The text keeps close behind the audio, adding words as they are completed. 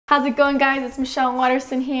How's it going, guys? It's Michelle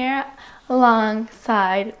Waterson here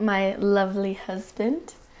alongside my lovely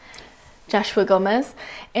husband, Joshua Gomez.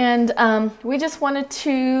 And we just wanted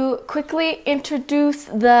to quickly introduce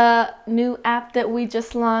the new app that we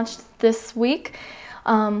just launched this week.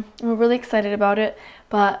 We're really excited about it,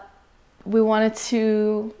 but we wanted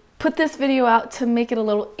to put this video out to make it a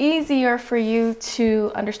little easier for you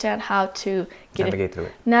to understand how to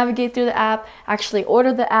navigate through the app, actually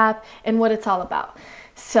order the app, and what it's all about.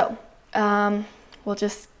 So we'll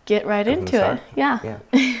just get right into it. Yeah.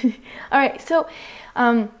 All right. So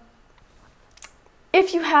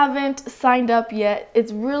if you haven't signed up yet,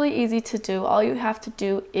 it's really easy to do. All you have to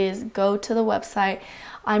do is go to the website.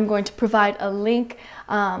 I'm going to provide a link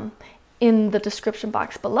in the description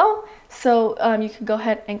box below. So you can go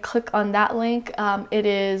ahead and click on that link. It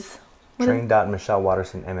is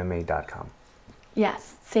train.michellewatersonmma.com.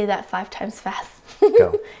 Yes, say that 5 times fast.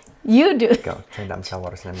 Go. You do. Go.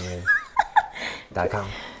 Train.michellewatersonmma.com.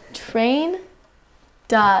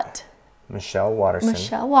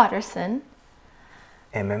 Train.michellewaterson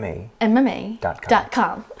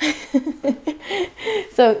MMA.com.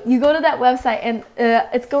 So you go to that website and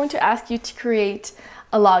it's going to ask you to create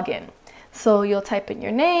a login. So you'll type in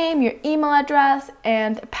your name, your email address,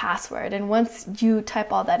 and password. And once you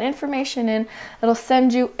type all that information in, it'll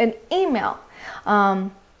send you an email.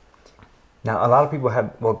 Now, a lot of people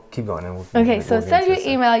have, well, keep going. And okay, so send you an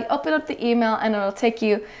email, you open up the email, and it'll take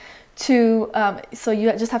you to, so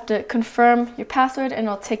you just have to confirm your password, and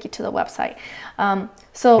it'll take you to the website.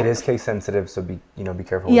 So it is case sensitive, so be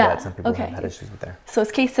careful with that. Some people have had issues with that. So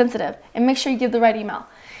it's case sensitive, and make sure you give the right email.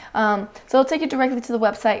 So it'll take you directly to the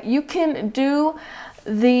website. You can do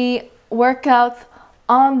the workouts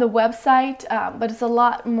on the website, but it's a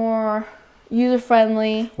lot more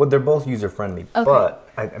user-friendly. Well, they're both user-friendly, but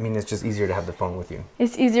I mean, it's just easier to have the phone with you.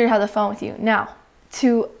 It's easier to have the phone with you. Now,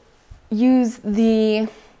 to use the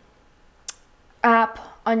app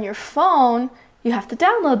on your phone, you have to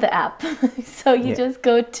download the app. So you just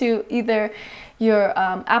go to either your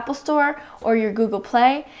Apple Store or your Google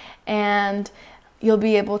Play, and you'll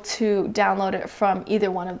be able to download it from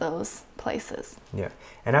either one of those places. Yeah,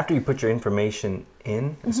 and after you put your information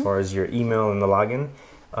in, as far as your email and the login,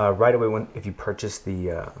 right away, if you purchase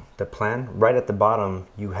the plan, right at the bottom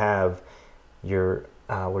you have your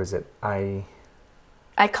what is it?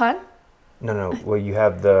 Icon? No. Well, you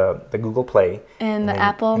have the Google Play and the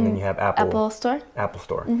Apple, and then you have Apple Store.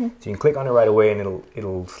 So you can click on it right away, and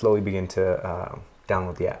it'll slowly begin to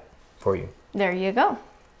download the app for you. There you go.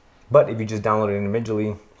 But if you just download it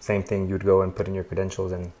individually, same thing. You'd go and put in your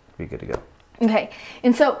credentials and be good to go. Okay,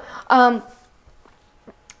 and so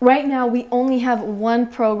right now we only have one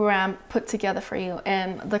program put together for you,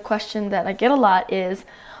 and the question that I get a lot is,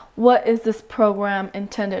 what is this program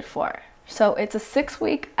intended for? So it's a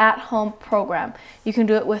 6-week at-home program. You can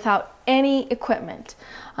do it without any equipment.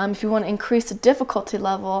 If you want to increase the difficulty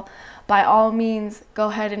level, by all means, go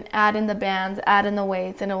ahead and add in the bands, add in the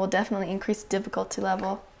weights, and it will definitely increase the difficulty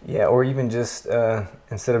level. Yeah, or even just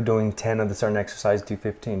instead of doing 10 of the certain exercise, do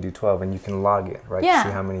 15, do 12, and you can log it, right? Yeah. To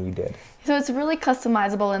see how many you did. So it's really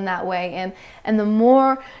customizable in that way, and the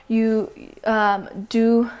more you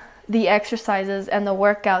do the exercises and the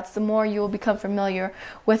workouts, the more you will become familiar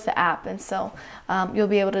with the app, and so you'll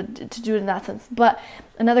be able to do it in that sense. But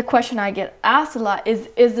another question I get asked a lot is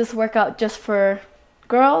this workout just for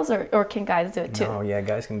girls, or can guys do it too? Oh, yeah,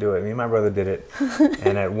 guys can do it. Me and my brother did it,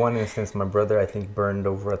 and at one instance, my brother, I think, burned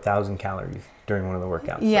over 1,000 calories during one of the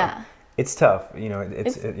workouts. Yeah, so it's tough.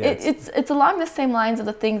 It's along the same lines of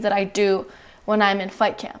the things that I do when I'm in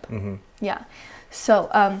fight camp. Yeah. So,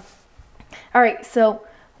 all right. So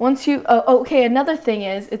once you, okay, another thing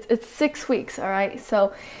is it's 6 weeks. All right.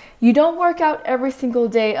 So you don't work out every single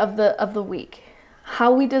day of the week.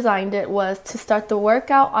 How we designed it was to start the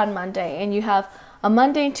workout on Monday, and you have a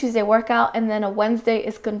Monday and Tuesday workout, and then a Wednesday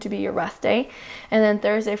is going to be your rest day, and then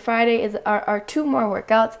Thursday, Friday are 2 more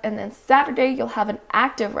workouts, and then Saturday you'll have an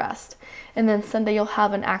active rest, and then Sunday you'll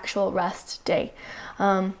have an actual rest day.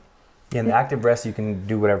 Yeah, in the active rest you can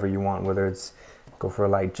do whatever you want, whether it's go for a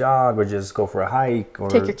light jog or just go for a hike, or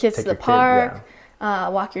take your kids to the park,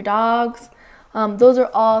 walk your dogs. Those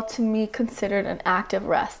are all, to me, considered an active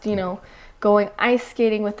rest. You know, going ice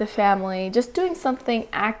skating with the family, just doing something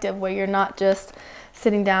active where you're not just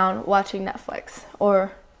sitting down watching Netflix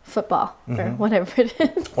or football or whatever it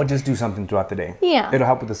is. Or just do something throughout the day. Yeah. It'll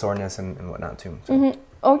help with the soreness and whatnot too. So.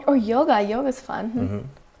 Or yoga. Yoga's fun.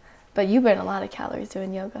 But you burn a lot of calories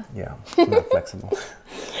doing yoga. Yeah, I'm not flexible.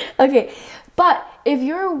 Okay, but if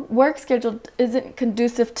your work schedule isn't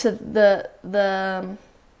conducive to the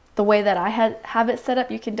way that I have it set up,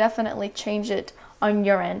 you can definitely change it on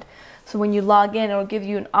your end. So when you log in, it'll give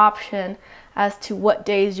you an option as to what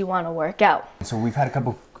days you want to work out. So we've had a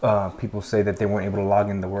couple people say that they weren't able to log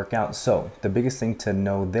in the workout. So the biggest thing to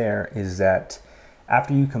know there is that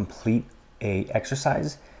after you complete a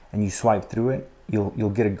exercise and you swipe through it, you'll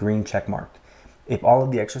get a green check mark. If all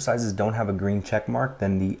of the exercises don't have a green check mark,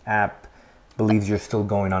 then the app believes you're still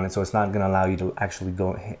going on it, so it's not going to allow you to actually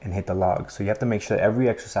go and hit the log. So you have to make sure that every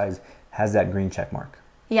exercise has that green check mark.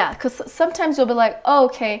 Yeah, because sometimes you'll be like, oh,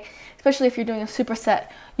 okay, especially if you're doing a superset,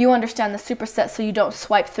 you understand the superset, so you don't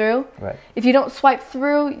swipe through. Right. If you don't swipe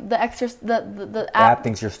through, the app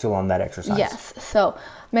thinks you're still on that exercise. Yes, so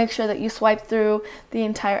make sure that you swipe through the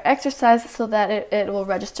entire exercise so that it will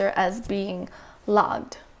register as being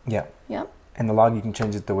logged. Yeah. Yep. And the log, you can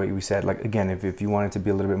change it the way we said. Like, again, if you want it to be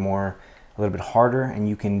a little bit harder, and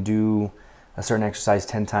you can do a certain exercise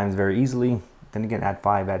 10 times very easily, then again, add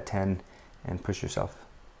 5, add 10, and push yourself.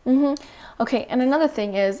 Okay, and another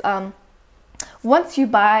thing is, once you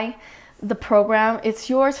buy the program, it's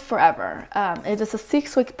yours forever. It is a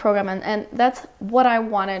 6-week program, and that's what I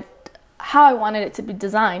wanted, how I wanted it to be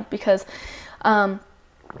designed, because I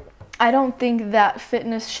don't think that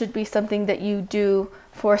fitness should be something that you do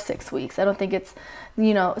for 6 weeks. I don't think it's,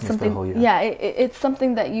 something, it's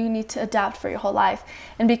something that you need to adapt for your whole life.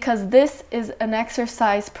 And because this is an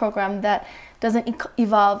exercise program that doesn't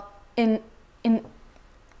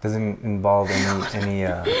doesn't involve any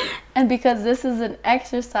and because this is an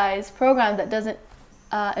exercise program that doesn't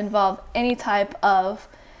involve any type of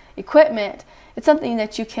equipment, it's something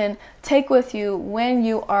that you can take with you when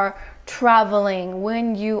you are traveling,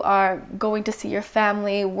 when you are going to see your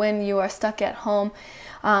family, when you are stuck at home,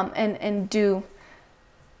 and do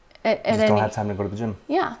at just don't have time to go to the gym.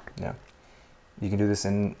 Yeah. You can do this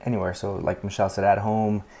in anywhere. So like Michelle said, at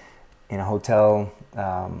home, in a hotel,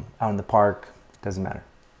 out in the park, doesn't matter.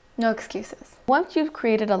 No excuses. Once you've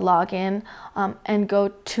created a login and go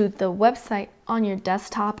to the website on your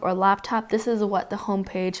desktop or laptop, this is what the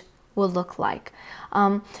homepage will look like.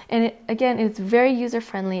 And again, it's very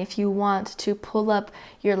user-friendly if you want to pull up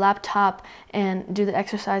your laptop and do the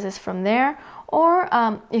exercises from there, or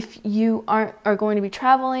if you are going to be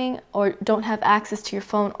traveling or don't have access to your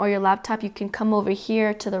phone or your laptop, you can come over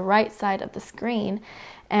here to the right side of the screen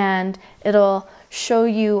and it'll show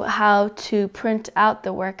you how to print out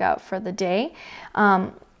the workout for the day,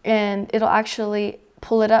 and it'll actually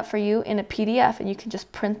pull it up for you in a PDF, and you can just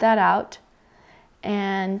print that out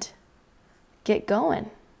and get going.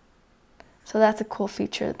 So that's a cool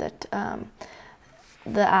feature that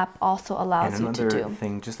the app also allows you to do. And another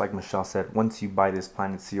thing, just like Michelle said, once you buy this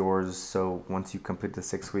plan, it's yours. So once you complete the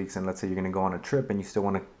 6 weeks, and let's say you're going to go on a trip and you still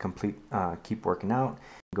want to keep working out,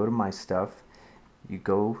 go to My Stuff. You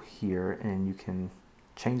go here and you can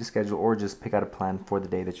change the schedule or just pick out a plan for the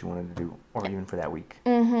day that you wanted to do, or even for that week.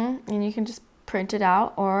 And you can just print it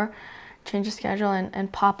out or change the schedule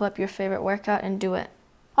and pop up your favorite workout and do it.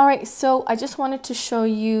 All right, so I just wanted to show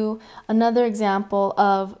you another example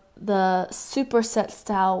of the superset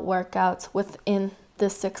style workouts within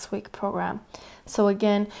this 6-week program. So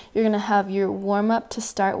again, you're gonna have your warm-up to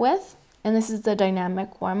start with, and this is the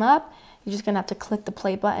dynamic warm-up. You're just gonna have to click the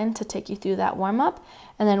play button to take you through that warm-up,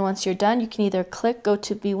 and then once you're done, you can either click go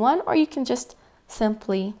to B1 or you can just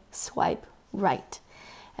simply swipe right,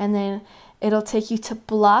 and then it'll take you to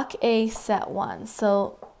block A set 1.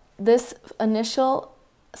 So this initial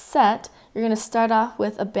set, you're going to start off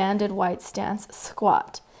with a banded wide stance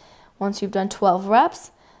squat. Once you've done 12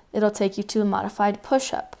 reps, it'll take you to a modified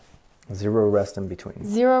push-up. 0 rest in between.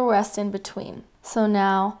 0 rest in between. So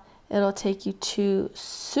now it'll take you to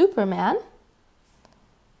Superman,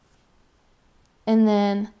 and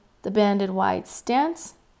then the banded wide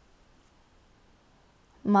stance,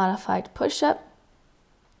 modified push-up,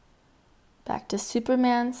 back to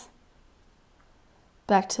Superman's,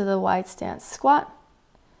 back to the wide stance squat,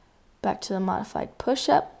 back to the modified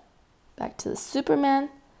push-up, back to the Superman,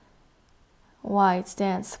 wide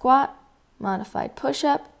stance squat, modified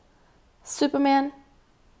push-up, Superman,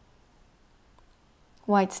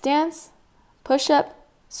 wide stance, push-up,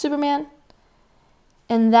 Superman,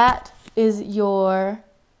 and that is your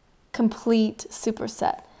complete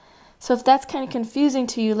superset. So if that's kind of confusing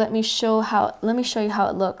to you, let me show you how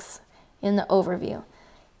it looks in the overview.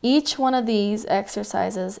 Each one of these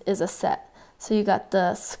exercises is a set. So you got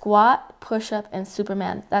the squat, push-up, and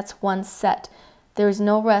Superman. That's one set. There is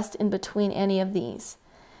no rest in between any of these.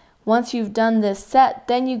 Once you've done this set,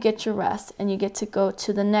 then you get your rest and you get to go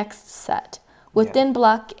to the next set. Within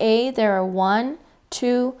block A, there are 1,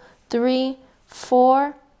 2, 3,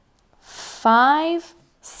 4, 5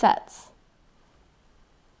 sets.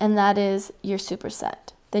 And that is your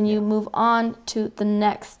superset. Then you move on to the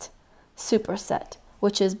next superset,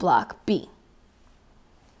 which is block B.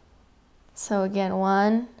 So again,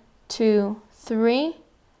 1, 2, 3.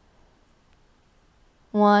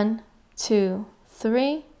 1, 2,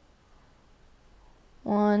 3.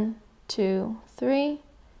 1, 2, 3.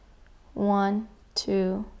 1,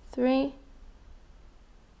 2, 3.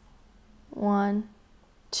 1,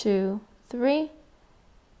 2, 3.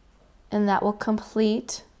 And that will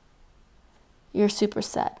complete your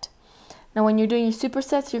superset. Now when you're doing your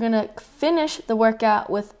supersets, you're going to finish the workout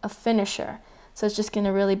with a finisher. So it's just going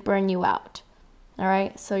to really burn you out. All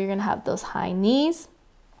right, so you're going to have those high knees,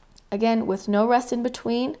 again with no rest in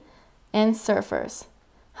between, and surfers.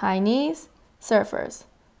 High knees, surfers.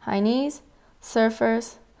 High knees,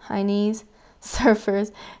 surfers. High knees,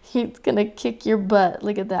 surfers. He's going to kick your butt.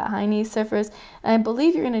 Look at that. High knees, surfers. And I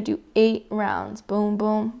believe you're going to do 8 rounds. Boom,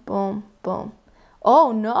 boom, boom, boom.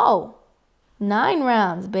 Oh, no. 9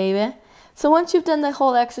 rounds, baby. So once you've done the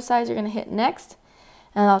whole exercise, you're going to hit next.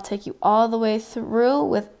 And I'll take you all the way through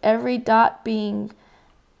with every dot being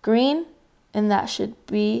green. And that should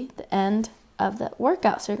be the end of the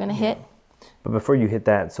workout. So you're going to hit. But before you hit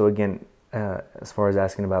that, so again, as far as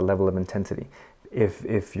asking about level of intensity,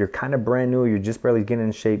 if you're kind of brand new, you're just barely getting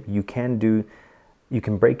in shape, you can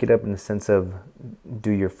break it up in the sense of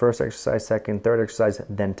do your first exercise, second, third exercise,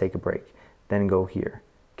 then take a break, then go here.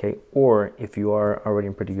 Okay, or if you are already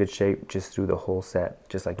in pretty good shape, just do the whole set,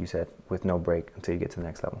 just like you said, with no break until you get to the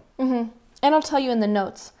next level. And I'll tell you in the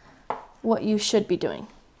notes what you should be doing.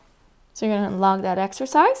 So you're going to log that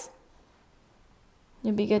exercise.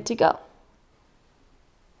 You'll be good to go.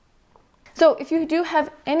 So if you do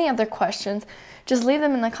have any other questions, just leave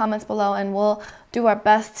them in the comments below and we'll do our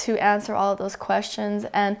best to answer all of those questions.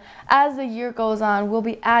 And as the year goes on, we'll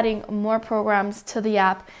be adding more programs to the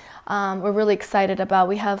app. We're really excited about.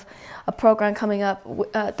 We have a program coming up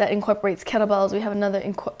that incorporates kettlebells. We have another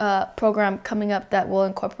program coming up that will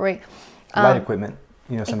incorporate light equipment.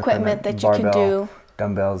 You know, some equipment that barbell, you can do.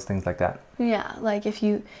 Dumbbells, things like that. Yeah, like if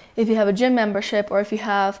you have a gym membership or if you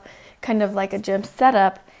have kind of like a gym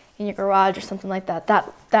setup in your garage or something like that,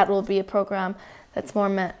 that will be a program that's more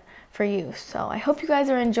meant for you. So I hope you guys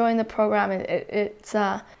are enjoying the program. It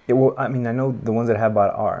will. I mean, I know the ones that have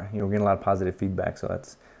bought are. You know, we're getting a lot of positive feedback, so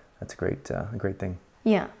that's a great thing.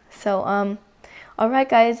 Yeah. So all right,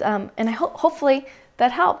 guys, and I hopefully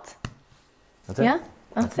that helped. That's it. Yeah,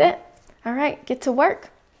 that's it. All right, get to work.